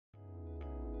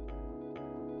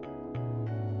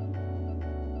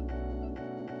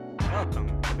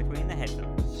Welcome to Between the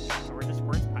Headphones, Georgia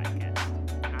Sports Podcast.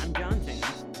 I'm John James,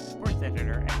 sports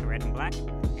editor at the Red and Black,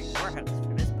 and your host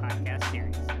for this podcast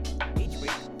series. Each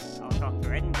week, I'll talk to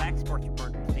Red and Black sports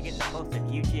reporters to get the pulse of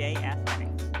UGA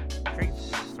athletics, straight from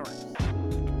the source.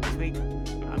 This week,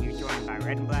 I'll be joined by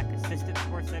Red and Black assistant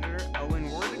sports editor Owen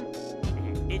Warden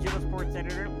and digital sports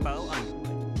editor Bo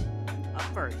Underwood. Up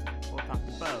first, we'll talk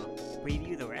to Bo to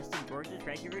preview the rest of Georgia's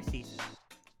regular season.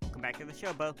 Welcome back to the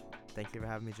show, Bo. Thank you for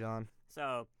having me, John.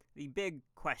 So, the big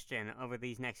question over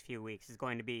these next few weeks is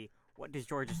going to be, what does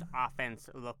Georgia's offense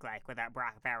look like without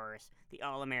Brock Bowers, the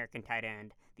All-American tight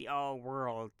end, the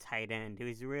All-World tight end,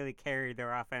 who's really carried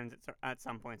their offense at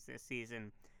some points this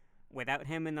season? Without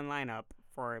him in the lineup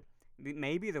for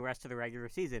maybe the rest of the regular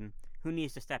season, who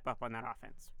needs to step up on that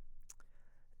offense?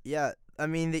 Yeah, I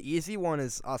mean, the easy one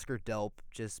is Oscar Delp,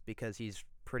 just because he's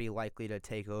pretty likely to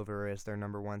take over as their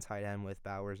number one tight end with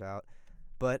Bowers out.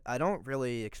 But I don't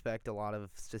really expect a lot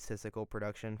of statistical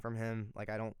production from him.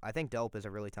 I think Delp is a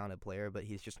really talented player, but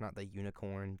he's just not the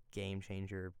unicorn, game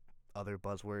changer, other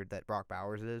buzzword that Brock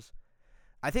Bowers is.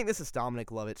 I think this is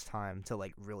Dominic Lovett's time to,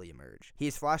 really emerge.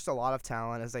 He's flashed a lot of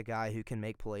talent as a guy who can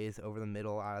make plays over the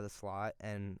middle out of the slot,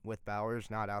 and with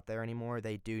Bowers not out there anymore,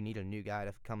 they do need a new guy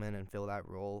to come in and fill that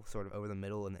role sort of over the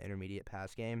middle in the intermediate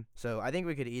pass game. So I think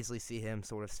we could easily see him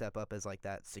sort of step up as,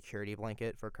 that security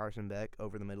blanket for Carson Beck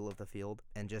over the middle of the field,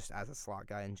 and just as a slot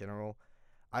guy in general.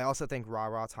 I also think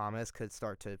Ra Thomas could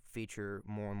start to feature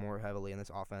more and more heavily in this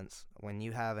offense. When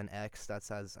you have an X that's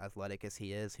as athletic as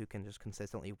he is, who can just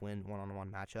consistently win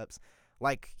one-on-one matchups,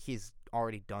 like he's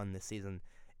already done this season,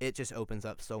 it just opens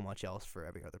up so much else for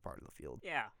every other part of the field.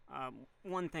 Yeah.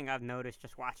 One thing I've noticed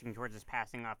just watching Georgia's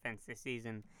passing offense this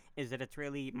season is that it's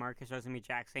really Marcus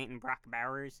Rosemy-Jacksaint and Brock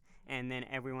Bowers, and then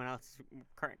everyone else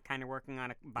kind of working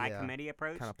on a by-committee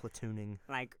approach. Kind of platooning.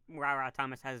 Like, Ra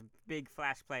Thomas has big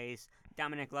flash plays.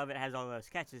 Dominic Lovett has all those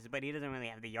catches, but he doesn't really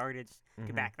have the yardage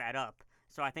to back that up.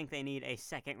 So I think they need a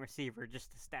second receiver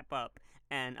just to step up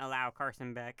and allow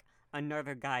Carson Beck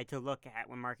another guy to look at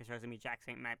when Marcus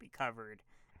Rosemy-Jacksaint might be covered.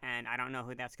 And I don't know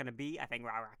who that's going to be. I think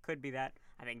Ra could be that.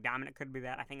 I think Dominic could be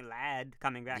that. I think Ladd,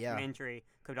 coming back from injury,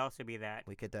 could also be that.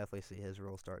 We could definitely see his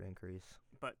role start to increase.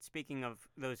 But speaking of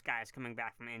those guys coming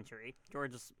back from injury,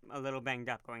 Georgia's a little banged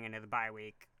up going into the bye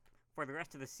week. For the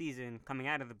rest of the season, coming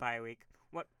out of the bye week,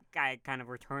 what guy kind of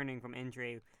returning from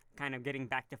injury, kind of getting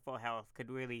back to full health,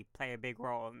 could really play a big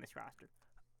role in this roster?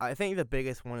 I think the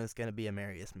biggest one is going to be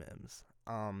Amarius Mims.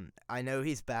 I know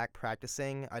he's back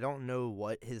practicing. I don't know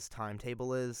what his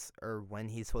timetable is or when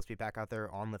he's supposed to be back out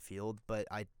there on the field, but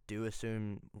I do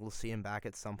assume we'll see him back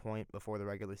at some point before the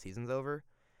regular season's over.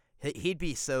 He'd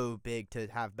be so big to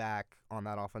have back on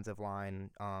that offensive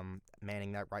line,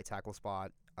 manning that right tackle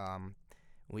spot.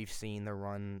 We've seen the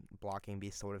run blocking be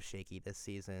sort of shaky this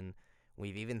season.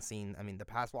 We've even seen, the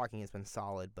pass blocking has been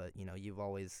solid, but,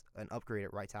 an upgrade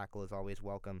at right tackle is always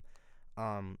welcome.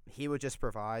 He would just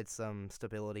provide some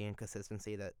stability and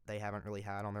consistency that they haven't really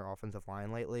had on their offensive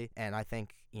line lately. And I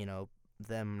think,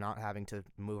 them not having to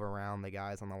move around the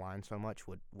guys on the line so much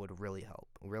would really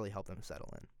help them settle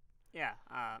in. Yeah,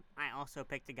 I also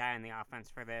picked a guy on the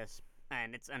offense for this,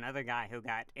 and it's another guy who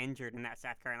got injured in that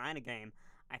South Carolina game.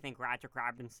 I think Roderick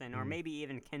Robinson or maybe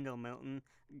even Kendall Milton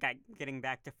getting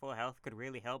back to full health could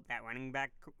really help that running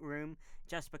back room,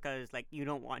 just because you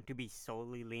don't want to be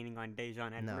solely leaning on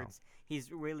Dejon Edwards. No.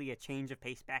 He's really a change of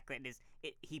pace back that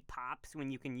he pops when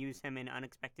you can use him in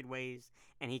unexpected ways,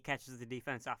 and he catches the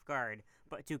defense off guard.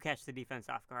 But to catch the defense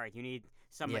off guard, you need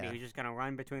somebody who's just going to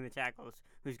run between the tackles,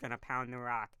 who's going to pound the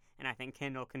rock. And I think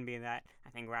Kendall can be that.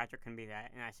 I think Roger can be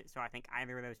that. And so I think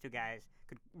either of those two guys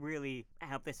could really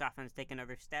help this offense take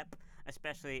another step,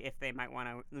 especially if they might want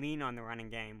to lean on the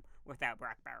running game without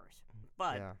Brock Bowers.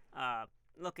 But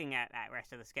looking at that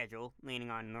rest of the schedule, leaning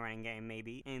on the running game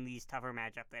maybe, in these tougher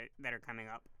matchups that are coming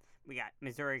up, we got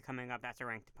Missouri coming up. That's a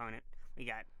ranked opponent. We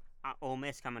got Ole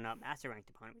Miss coming up. That's a ranked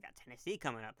opponent. We got Tennessee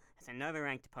coming up. That's another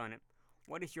ranked opponent.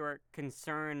 What is your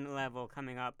concern level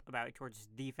coming up about Georgia's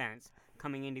defense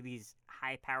coming into these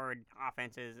high-powered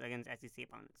offenses against SEC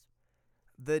opponents?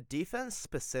 The defense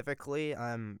specifically,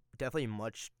 I'm definitely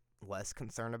much less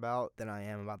concerned about than I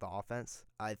am about the offense.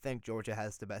 I think Georgia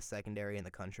has the best secondary in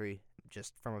the country,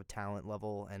 just from a talent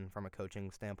level and from a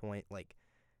coaching standpoint.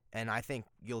 And I think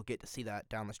you'll get to see that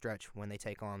down the stretch when they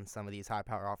take on some of these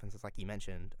high-power offenses like you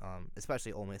mentioned,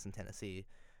 especially Ole Miss and Tennessee,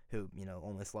 who,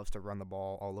 Ole Miss loves to run the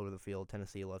ball all over the field.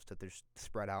 Tennessee loves to just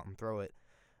spread out and throw it.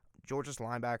 Georgia's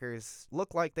linebackers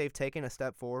look like they've taken a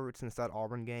step forward since that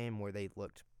Auburn game where they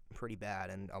looked pretty bad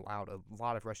and allowed a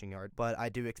lot of rushing yards. But I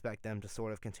do expect them to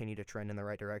sort of continue to trend in the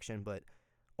right direction. But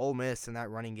Ole Miss and that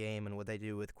running game and what they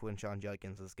do with Quinshon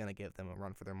Judkins is going to give them a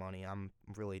run for their money. I'm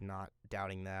really not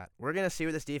doubting that. We're going to see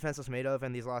what this defense is made of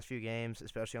in these last few games,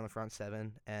 especially on the front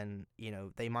seven. And,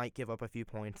 they might give up a few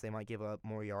points. They might give up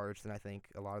more yards than I think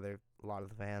a lot of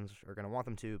the fans are going to want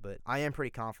them to. But I am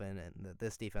pretty confident that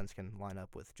this defense can line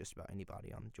up with just about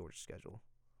anybody on Georgia's schedule.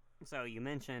 So you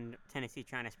mentioned Tennessee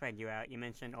trying to spread you out. You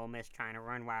mentioned Ole Miss trying to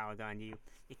run wild on you.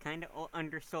 You kind of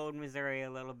undersold Missouri a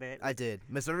little bit. I did.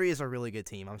 Missouri is a really good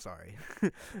team. I'm sorry.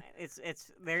 it's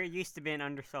they're used to being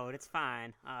undersold. It's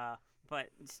fine. But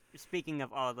speaking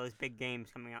of all those big games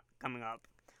coming up,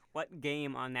 what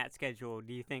game on that schedule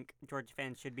do you think Georgia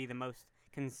fans should be the most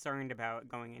concerned about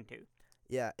going into?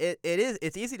 Yeah, it is.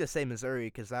 It's easy to say Missouri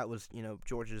because that was,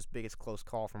 Georgia's biggest close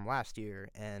call from last year,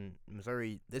 and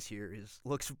Missouri this year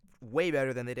looks way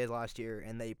better than they did last year,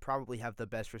 and they probably have the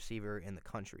best receiver in the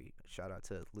country. Shout out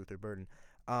to Luther Burden.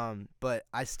 But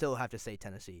I still have to say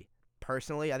Tennessee.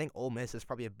 Personally, I think Ole Miss is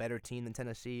probably a better team than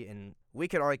Tennessee, and we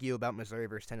could argue about Missouri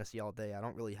versus Tennessee all day. I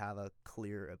don't really have an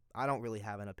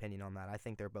opinion on that. I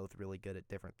think they're both really good at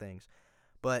different things.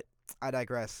 But I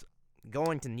digress.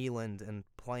 Going to Neyland and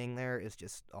playing there is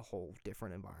just a whole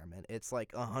different environment. It's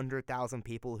like 100,000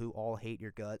 people who all hate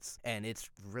your guts, and it's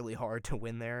really hard to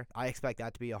win there. I expect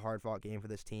that to be a hard-fought game for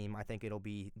this team. I think it'll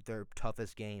be their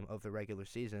toughest game of the regular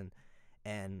season,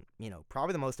 and,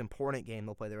 probably the most important game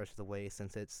they'll play the rest of the way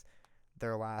since it's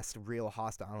their last real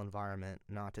hostile environment,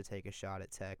 not to take a shot at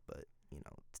Tech, but,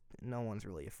 no one's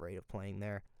really afraid of playing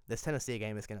there. This Tennessee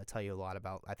game is going to tell you a lot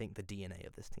about, I think, the DNA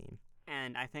of this team.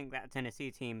 And I think that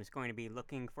Tennessee team is going to be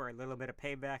looking for a little bit of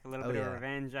payback, a little bit of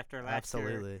revenge after last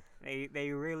year.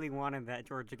 They really wanted that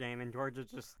Georgia game, and Georgia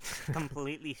just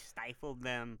completely stifled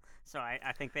them. So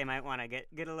I think they might want to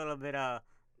get a little bit of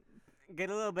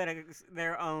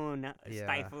their own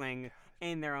stifling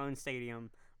in their own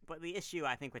stadium. But the issue,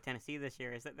 I think, with Tennessee this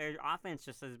year is that their offense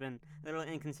just has been a little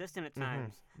inconsistent at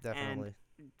times. Definitely. And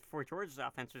for Georgia's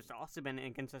offense, it's also been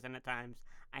inconsistent at times.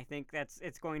 I think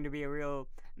it's going to be a real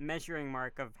measuring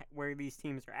mark of where these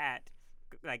teams are at.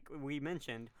 Like we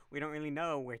mentioned, we don't really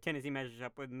know where Tennessee measures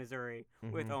up with Missouri,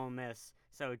 with Ole Miss.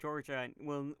 So Georgia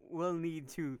will need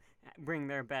to bring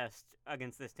their best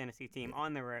against this Tennessee team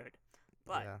on the road.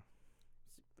 But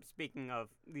speaking of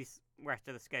these rest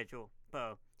of the schedule,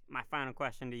 Bo, my final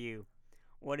question to you.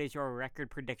 What is your record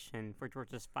prediction for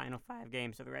Georgia's final 5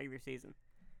 games of the regular season?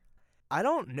 I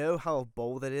don't know how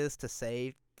bold it is to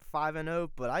say 5-0,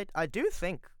 but I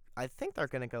think they're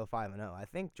going to go 5-0. I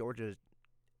think Georgia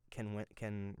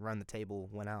can run the table,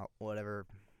 win out, whatever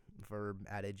verb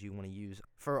adage you want to use.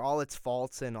 For all its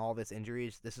faults and all of its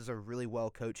injuries, this is a really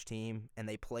well-coached team, and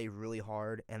they play really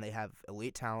hard, and they have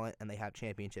elite talent, and they have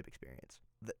championship experience.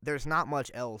 There's not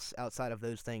much else outside of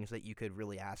those things that you could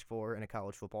really ask for in a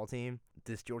college football team.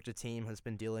 This Georgia team has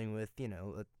been dealing with,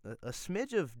 a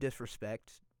smidge of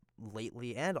disrespect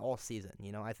lately and all season.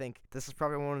 I think this is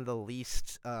probably one of the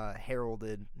least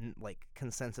heralded,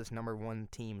 consensus number 1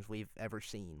 teams we've ever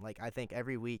seen. I think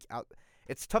every week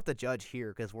it's tough to judge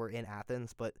here because we're in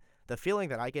Athens, but the feeling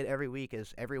that I get every week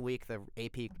is every week the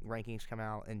AP rankings come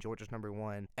out and Georgia's number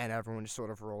 1, and everyone just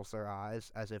sort of rolls their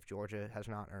eyes as if Georgia has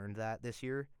not earned that this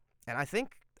year. And I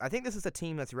think this is a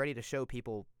team that's ready to show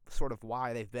people sort of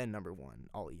why they've been number 1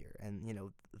 all year. And,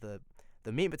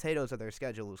 the meat and potatoes of their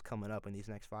schedule is coming up in these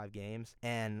next 5 games,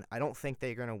 and I don't think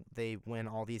they win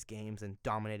all these games in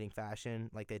dominating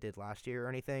fashion like they did last year or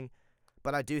anything.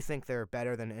 But I do think they're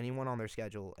better than anyone on their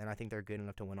schedule, and I think they're good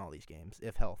enough to win all these games,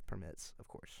 if health permits, of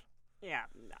course. Yeah,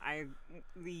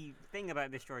 the thing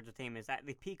about this Georgia team is at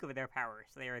the peak of their powers,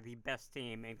 they are the best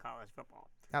team in college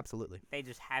football. Absolutely. They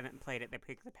just haven't played at the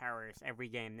peak of their powers every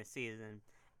game this season,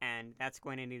 and that's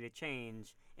going to need to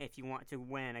change if you want to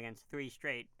win against 3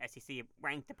 straight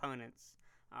SEC-ranked opponents.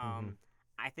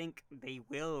 I think they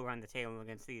will run the table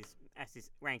against these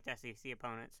ranked SEC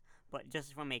opponents, but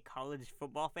just from a college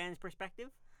football fan's perspective,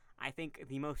 I think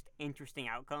the most interesting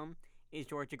outcome is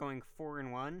Georgia going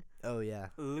 4-1. Oh yeah.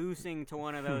 Losing to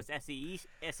one of those SEC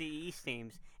East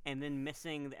teams and then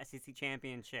missing the SEC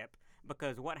championship.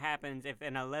 Because what happens if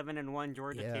an 11-1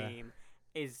 Georgia team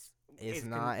is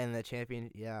not in the champion?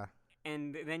 Yeah.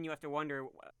 And then you have to wonder.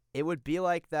 It would be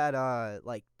like that.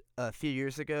 A few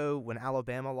years ago when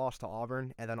Alabama lost to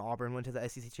Auburn and then Auburn went to the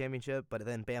SEC championship, but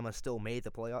then Bama still made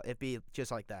the playoff. It'd be just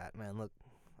like that, man. Look,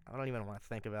 I don't even want to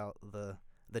think about the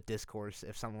discourse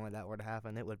if something like that were to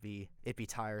happen. It'd be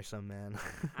tiresome, man.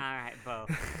 All right, Bo.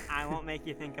 I won't make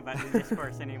you think about the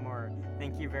discourse anymore.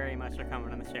 Thank you very much for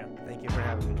coming on the show. Thank you for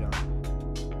having me, John.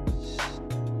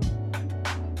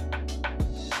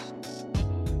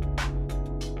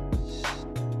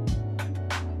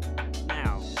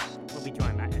 Now, we'll be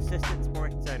joined by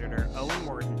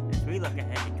look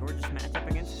ahead to Georgia's matchup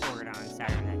against Florida on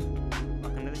Saturday.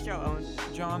 Welcome to the show, Owen.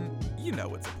 John, you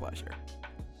know it's a pleasure.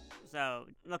 So,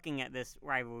 looking at this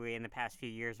rivalry in the past few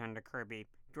years under Kirby,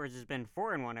 Georgia's been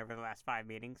 4-1 over the last 5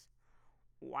 meetings.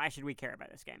 Why should we care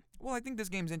about this game? Well, I think this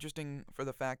game's interesting for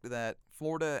the fact that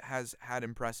Florida has had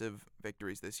impressive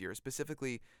victories this year,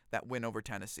 specifically that win over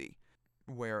Tennessee,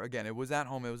 where, again, it was at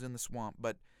home, it was in the swamp,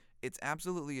 but it's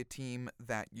absolutely a team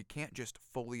that you can't just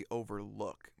fully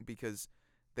overlook because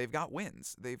they've got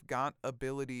wins. They've got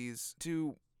abilities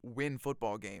to win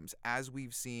football games, as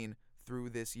we've seen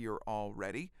through this year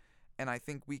already, and I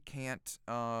think we can't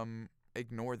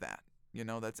ignore that. You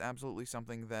know, that's absolutely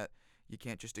something that you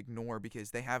can't just ignore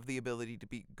because they have the ability to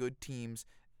beat good teams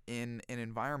in an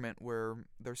environment where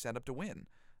they're set up to win.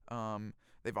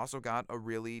 They've also got a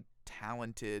really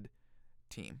talented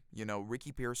team. You know,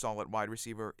 Ricky Pearsall at wide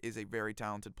receiver is a very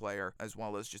talented player, as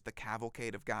well as just the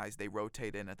cavalcade of guys they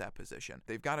rotate in at that position.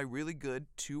 They've got a really good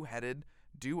two-headed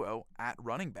duo at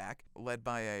running back, led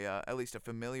by at least a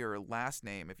familiar last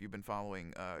name if you've been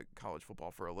following college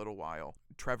football for a little while,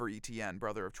 Trevor Etienne,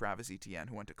 brother of Travis Etienne,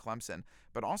 who went to Clemson.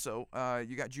 But also,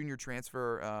 you got junior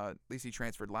transfer, at least he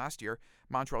transferred last year,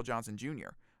 Montrell Johnson Jr.,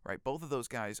 right? Both of those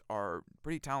guys are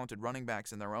pretty talented running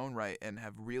backs in their own right and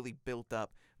have really built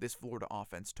up this Florida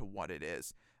offense to what it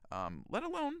is. Let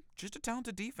alone just a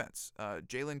talented defense.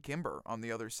 Jalen Kimber on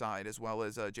the other side, as well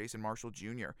as Jason Marshall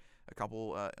Jr., a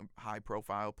couple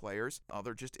high-profile players.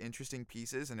 Other just interesting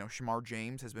pieces. I know Shamar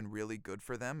James has been really good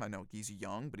for them. I know he's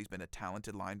young, but he's been a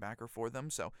talented linebacker for them.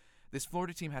 So this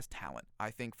Florida team has talent. I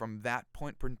think from that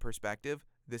point perspective,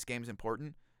 this game's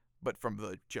important. But from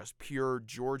the just pure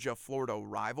Georgia-Florida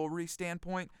rivalry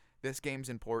standpoint, this game's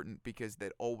important because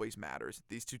that always matters.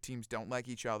 These two teams don't like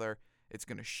each other. It's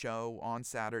going to show on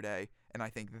Saturday, and I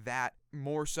think that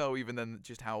more so even than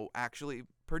just how actually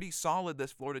pretty solid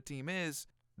this Florida team is,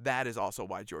 that is also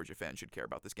why Georgia fans should care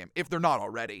about this game, if they're not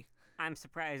already. I'm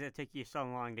surprised it took you so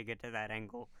long to get to that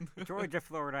angle.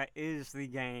 Georgia-Florida is the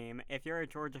game. If you're a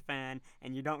Georgia fan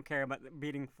and you don't care about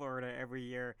beating Florida every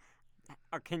year,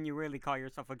 or can you really call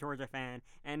yourself a Georgia fan?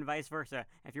 And vice versa.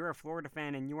 If you're a Florida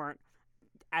fan and you aren't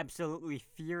absolutely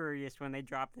furious when they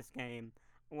drop this game,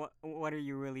 what are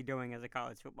you really doing as a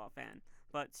college football fan?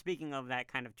 But speaking of that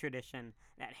kind of tradition,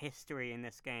 that history in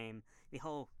this game, the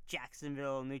whole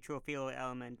Jacksonville neutral field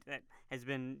element that has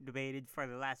been debated for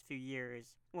the last few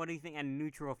years, what do you think a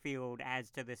neutral field adds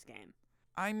to this game?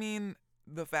 I mean,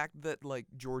 the fact that like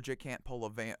Georgia can't pull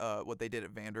what they did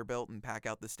at Vanderbilt and pack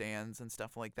out the stands and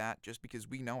stuff like that, just because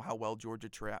we know how well Georgia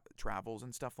travels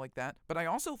and stuff like that. But I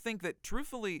also think that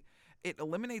truthfully, it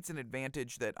eliminates an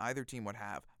advantage that either team would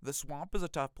have. The swamp is a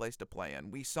tough place to play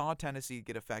in. We saw Tennessee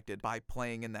get affected by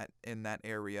playing in that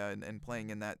area and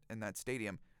playing in that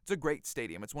stadium. It's a great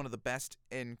stadium. It's one of the best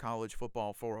in college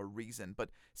football for a reason. But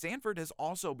Sanford has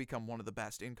also become one of the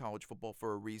best in college football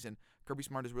for a reason. Kirby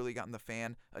Smart has really gotten the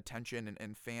fan attention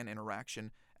and fan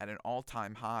interaction at an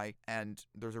all-time high, and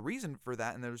there's a reason for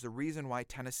that, and there's a reason why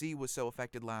Tennessee was so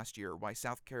affected last year, why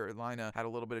South Carolina had a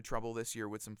little bit of trouble this year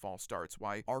with some false starts,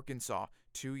 why Arkansas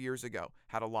 2 years ago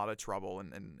had a lot of trouble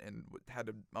and had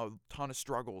a ton of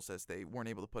struggles as they weren't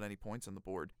able to put any points on the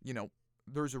board. You know,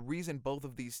 there's a reason both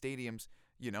of these stadiums,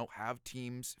 you know, have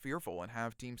teams fearful and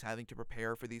have teams having to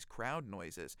prepare for these crowd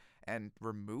noises, and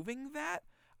removing that,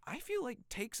 I feel like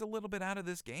takes a little bit out of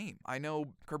this game. I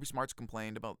know Kirby Smart's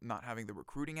complained about not having the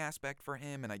recruiting aspect for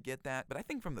him, and I get that, but I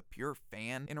think from the pure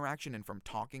fan interaction and from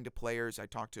talking to players,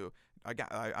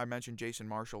 I mentioned Jason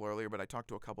Marshall earlier, but I talked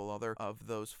to a couple other of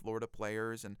those Florida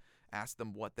players and asked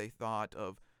them what they thought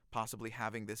of possibly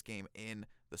having this game in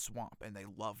the swamp, and they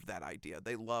loved that idea.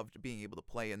 They loved being able to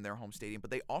play in their home stadium,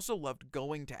 but they also loved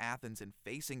going to Athens and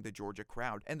facing the Georgia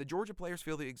crowd, and the Georgia players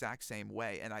feel the exact same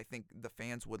way, and I think the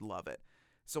fans would love it.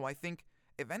 So I think,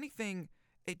 if anything,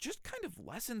 it just kind of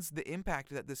lessens the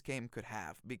impact that this game could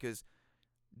have, because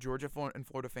Georgia and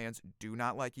Florida fans do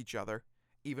not like each other,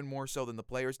 even more so than the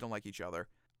players don't like each other.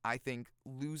 I think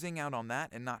losing out on that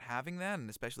and not having that, and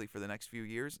especially for the next few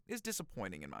years, is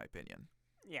disappointing in my opinion.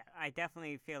 Yeah, I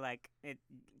definitely feel like it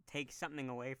takes something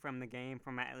away from the game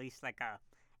from at least like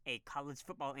a college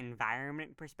football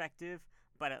environment perspective,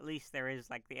 but at least there is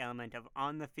like the element of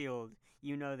on the field,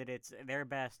 you know that it's their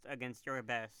best against your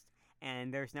best,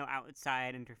 and there's no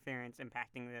outside interference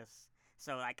impacting this.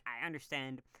 So like I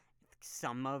understand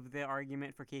some of the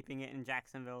argument for keeping it in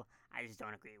Jacksonville. I just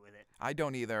don't agree with it. I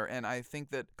don't either, and I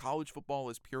think that college football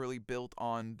is purely built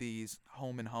on these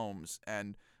home and homes,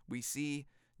 and we see,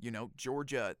 you know,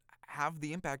 Georgia have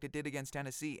the impact it did against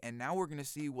Tennessee, and now we're going to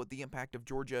see what the impact of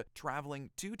Georgia traveling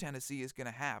to Tennessee is going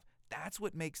to have. that's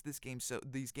what makes these games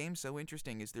so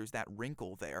interesting, is there's that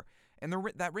wrinkle there. And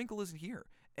that wrinkle isn't here.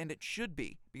 And it should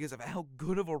be, because of how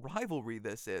good of a rivalry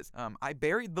this is. I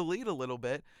buried the lead a little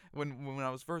bit when I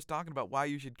was first talking about why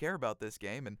you should care about this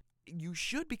game, and you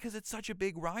should, because it's such a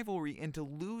big rivalry, and to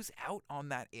lose out on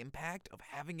that impact of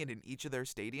having it in each of their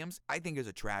stadiums, I think is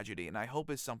a tragedy, and I hope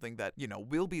is something that,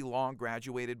 will be long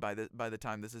graduated by the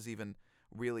time this is even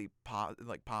really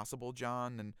possible,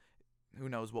 John, and who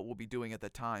knows what we'll be doing at the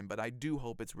time, but I do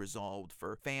hope it's resolved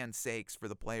for fans' sakes, for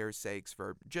the players' sakes,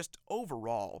 for just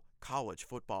overall college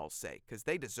football's sake, because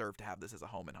they deserve to have this as a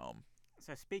home and home.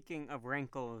 So speaking of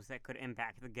wrinkles that could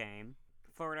impact the game,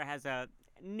 Florida has a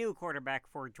new quarterback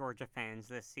for Georgia fans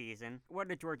this season. What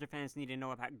do Georgia fans need to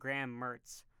know about Graham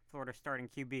Mertz, Florida starting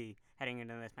QB, heading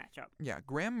into this matchup? Yeah,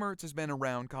 Graham Mertz has been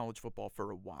around college football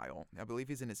for a while. I believe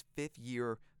he's in his 5th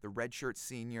year, the redshirt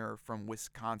senior from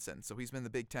Wisconsin. So he's been in the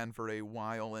Big Ten for a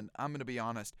while, and I'm going to be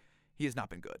honest, he has not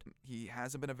been good. He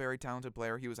hasn't been a very talented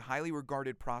player. He was a highly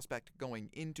regarded prospect going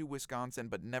into Wisconsin,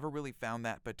 but never really found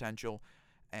that potential,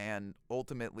 and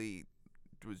ultimately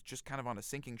was just kind of on a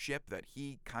sinking ship that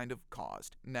he kind of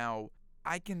caused. Now,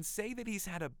 I can say that he's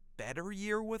had a better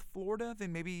year with Florida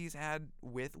than maybe he's had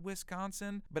with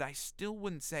Wisconsin, but I still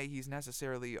wouldn't say he's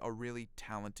necessarily a really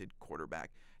talented quarterback.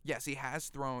 Yes, he has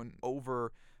thrown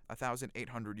over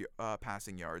 1,800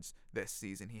 passing yards this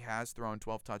season. He has thrown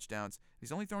 12 touchdowns.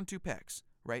 He's only thrown 2 picks,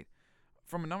 right?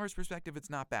 From a numbers perspective, it's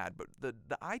not bad, but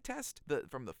the eye test,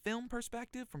 from the film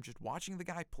perspective, from just watching the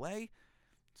guy play,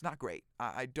 it's not great.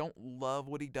 I don't love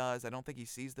what he does. I don't think he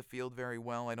sees the field very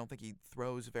well. I don't think he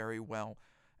throws very well.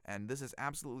 And this is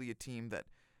absolutely a team that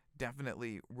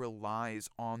definitely relies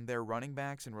on their running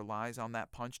backs and relies on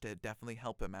that punch to definitely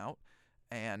help him out.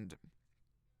 And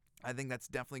I think that's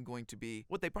definitely going to be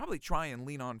what they probably try and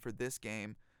lean on for this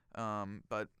game.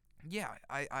 But yeah,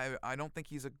 I don't think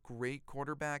he's a great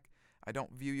quarterback. I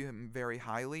don't view him very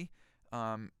highly.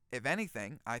 If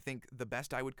anything, I think the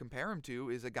best I would compare him to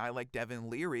is a guy like Devin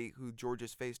Leary, who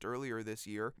Georgia's faced earlier this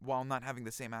year. While not having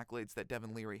the same accolades that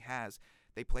Devin Leary has,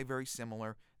 they play very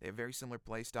similar. They have very similar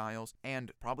play styles,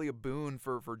 and probably a boon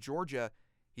for Georgia,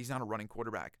 he's not a running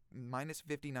quarterback. Minus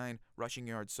 59 rushing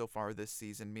yards so far this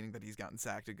season, meaning that he's gotten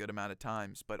sacked a good amount of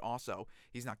times, but also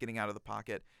he's not getting out of the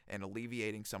pocket and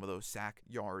alleviating some of those sack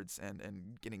yards and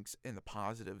getting in the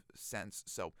positive sense.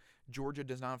 So Georgia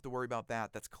does not have to worry about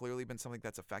that. That's clearly been something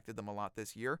that's affected them a lot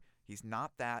this year. He's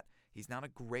not that. He's not a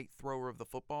great thrower of the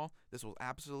football. This will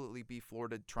absolutely be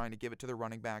Florida trying to give it to their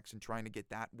running backs and trying to get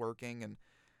that working, and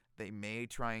they may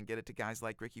try and get it to guys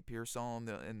like Ricky Pearsall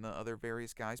and the other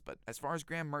various guys. But as far as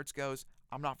Graham Mertz goes,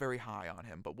 I'm not very high on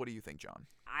him. But what do you think, John?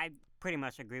 I pretty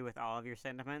much agree with all of your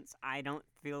sentiments. I don't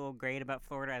feel great about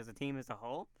Florida as a team as a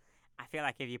whole. I feel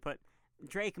like if you put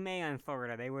Drake May on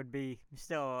Florida, they would be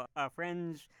still a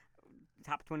fringe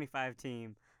top 25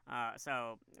 team.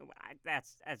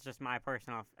 That's just my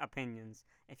personal opinions.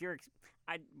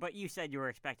 But you said you were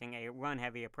expecting a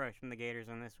run-heavy approach from the Gators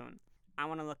on this one. I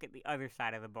want to look at the other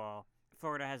side of the ball.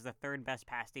 Florida has the 3rd best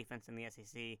pass defense in the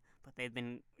SEC, but they've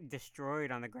been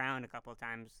destroyed on the ground a couple of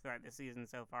times throughout the season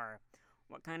so far.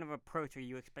 What kind of approach are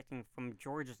you expecting from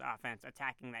Georgia's offense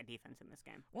attacking that defense in this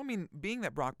game? Well, I mean, being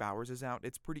that Brock Bowers is out,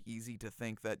 it's pretty easy to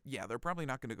think that, yeah, they're probably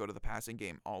not going to go to the passing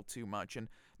game all too much. And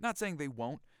not saying they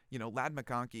won't. Ladd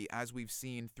McConkey, as we've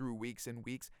seen through weeks and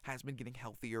weeks, has been getting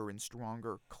healthier and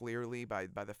stronger, clearly, by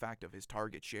the fact of his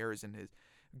target shares and his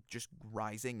just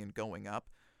rising and going up.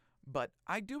 But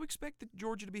I do expect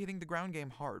Georgia to be hitting the ground game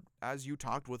hard. As you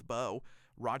talked with Bo,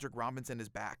 Roderick Robinson is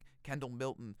back. Kendall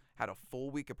Milton had a full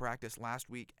week of practice last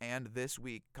week and this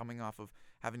week, coming off of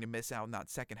having to miss out in that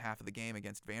second half of the game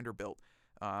against Vanderbilt.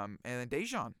 And then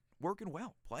Dejan working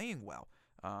well, playing well.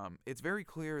 It's very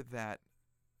clear that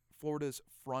Florida's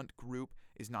front group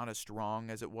is not as strong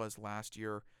as it was last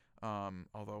year.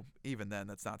 Although even then,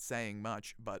 that's not saying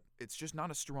much, but it's just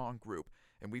not a strong group.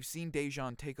 And we've seen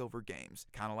Dejan take over games,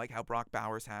 kind of like how Brock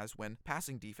Bowers has when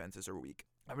passing defenses are weak.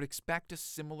 I would expect a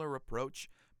similar approach,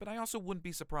 but I also wouldn't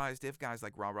be surprised if guys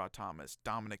like Ra Thomas,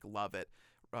 Dominic Lovett,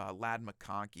 Ladd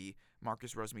McConkey,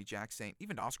 Marcus Rosemy-Jacksaint,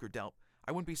 even Oscar Delp,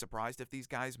 I wouldn't be surprised if these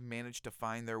guys manage to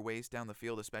find their ways down the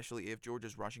field, especially if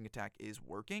Georgia's rushing attack is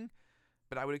working.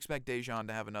 But I would expect Dejan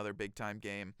to have another big-time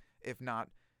game. If not,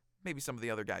 maybe some of the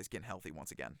other guys getting healthy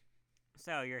once again.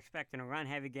 So you're expecting a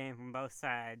run-heavy game from both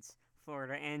sides,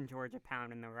 Florida and Georgia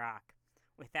pounding the rock.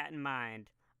 With that in mind,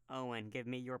 Owen, give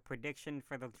me your prediction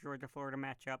for the Georgia-Florida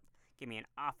matchup. Give me an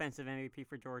offensive MVP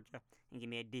for Georgia, and give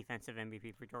me a defensive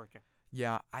MVP for Georgia.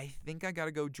 Yeah, I think I got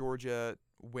to go Georgia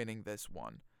winning this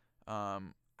one. I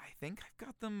think I've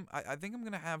got them. I think I'm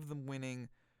going to have them winning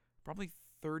probably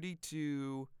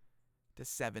 32-17.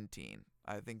 17.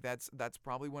 I think that's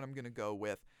probably what I'm going to go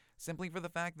with, simply for the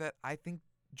fact that I think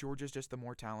Georgia's just the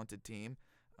more talented team.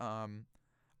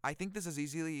 I think this is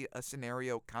easily a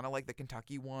scenario kind of like the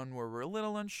Kentucky one where we're a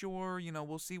little unsure.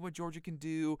 We'll see what Georgia can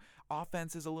do.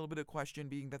 Offense is a little bit of question,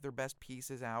 being that their best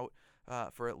piece is out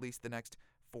for at least the next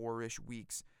 4-ish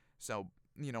weeks. So,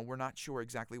 we're not sure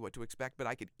exactly what to expect, but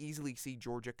I could easily see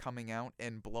Georgia coming out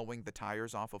and blowing the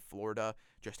tires off of Florida,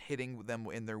 just hitting them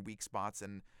in their weak spots,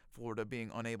 and Florida being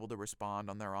unable to respond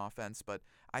on their offense. But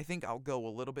I think I'll go a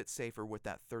little bit safer with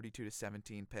that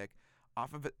 32-17 pick.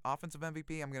 Offensive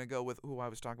MVP, I'm going to go with who I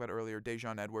was talking about earlier,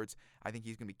 Dejon Edwards. I think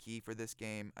he's going to be key for this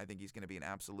game. I think he's going to be an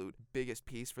absolute biggest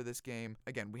piece for this game.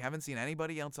 Again, we haven't seen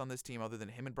anybody else on this team other than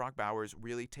him and Brock Bowers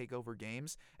really take over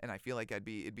games, and I feel like it'd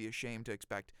be a shame to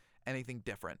expect anything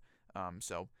different.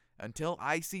 So until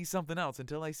I see something else,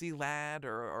 until I see Ladd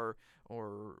or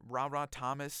Ra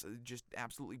Thomas just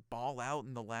absolutely ball out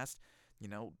in the last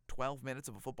 12 minutes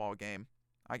of a football game,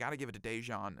 I got to give it to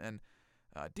Dejon. And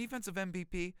defensive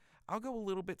MVP, I'll go a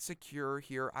little bit secure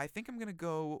here. I think I'm going to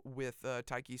go with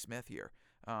Tyke Smith here.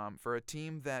 For a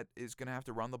team that is going to have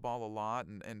to run the ball a lot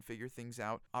and figure things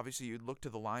out. Obviously, you'd look to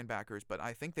the linebackers, but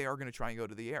I think they are going to try and go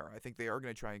to the air. I think they are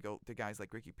going to try and go to guys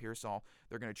like Ricky Pearsall.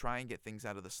 They're going to try and get things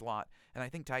out of the slot. And I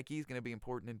think Tyke is going to be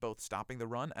important in both stopping the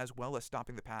run as well as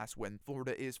stopping the pass when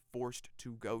Florida is forced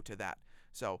to go to that.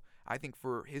 So I think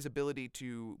for his ability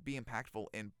to be impactful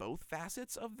in both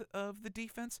facets of the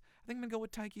defense, I think I'm going to go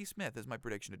with Tyke Smith as my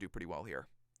prediction to do pretty well here.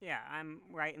 Yeah, I'm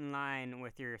right in line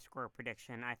with your score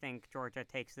prediction. I think Georgia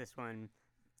takes this one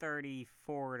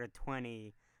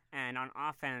 34-20. And on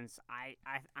offense,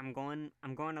 I'm going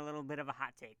a little bit of a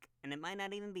hot take, and it might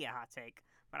not even be a hot take,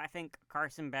 but I think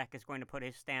Carson Beck is going to put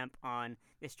his stamp on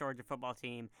this Georgia football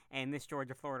team and this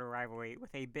Georgia-Florida rivalry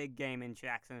with a big game in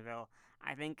Jacksonville.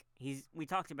 I think we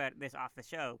talked about this off the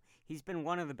show. He's been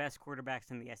one of the best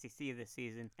quarterbacks in the SEC this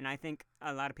season, and I think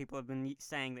a lot of people have been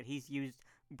saying that he's used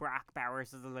Brock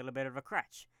Bowers as a little bit of a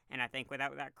crutch. And I think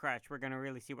without that crutch, we're going to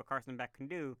really see what Carson Beck can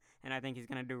do, and I think he's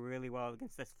going to do really well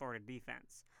against this Florida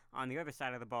defense. On the other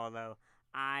side of the ball, though,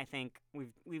 I think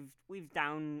we've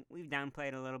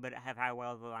downplayed a little bit of how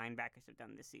well the linebackers have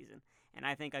done this season. And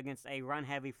I think against a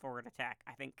run-heavy Florida attack,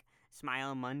 I think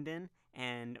Smile Munden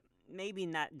and maybe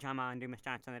not Jamon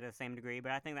Dumas-Johnson to the same degree,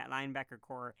 but I think that linebacker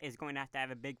core is going to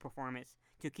have a big performance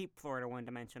to keep Florida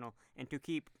one-dimensional and to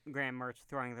keep Graham Mertz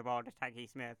throwing the ball to Tyke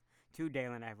Smith, to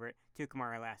Dalen Everett, to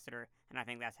Kamara Lassiter, and I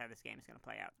think that's how this game is going to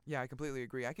play out. Yeah, I completely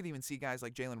agree. I could even see guys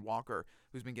like Jalen Walker,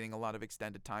 who's been getting a lot of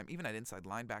extended time, even at inside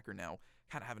linebacker now,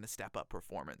 kind of having a step-up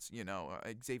performance.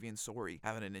 Xavier Sori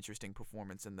having an interesting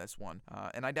performance in this one.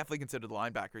 And I definitely consider the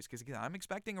linebackers because, again, I'm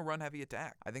expecting a run-heavy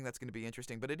attack. I think that's going to be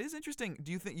interesting. But it is interesting.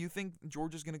 Do you think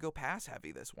Georgia's going to go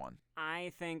pass-heavy this one?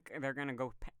 I think they're going to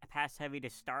go pass-heavy to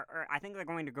start. Or I think they're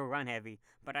going to go run-heavy.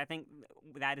 But I think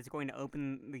that is going to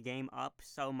open the game up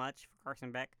so much for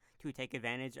Carson Beck to take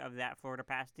advantage of that Florida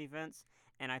pass defense.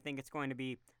 And I think it's going to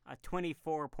be a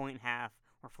 24-point half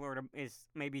where Florida is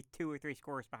maybe 2 or 3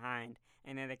 scores behind,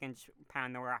 and then they can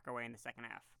pound the rock away in the second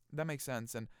half. That makes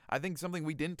sense. And I think something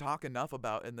we didn't talk enough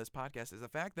about in this podcast is the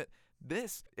fact that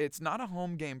it's not a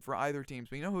home game for either team.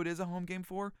 But you know who it is a home game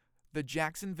for? The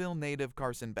Jacksonville native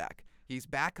Carson Beck. He's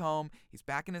back home. He's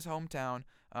back in his hometown.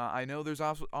 I know there's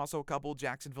also a couple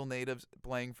Jacksonville natives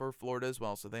playing for Florida as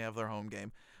well, so they have their home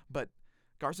game. But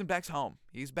Carson Beck's home.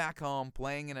 He's back home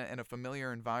playing in a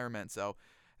familiar environment. So,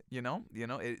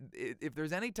 if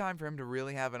there's any time for him to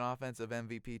really have an offensive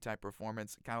MVP type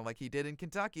performance, kind of like he did in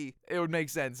Kentucky, it would make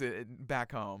sense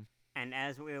back home. And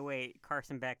as we await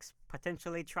Carson Beck's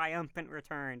potentially triumphant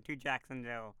return to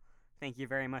Jacksonville, thank you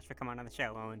very much for coming on the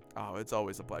show, Owen. Oh, it's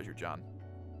always a pleasure, John.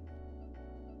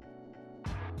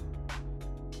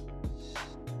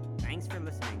 Thanks for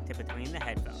listening to Between the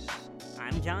Headphones.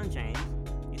 I'm John James.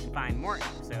 You can find more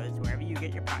episodes wherever you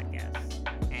get your podcasts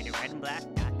and at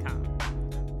redandblack.com.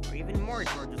 For even more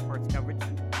Georgia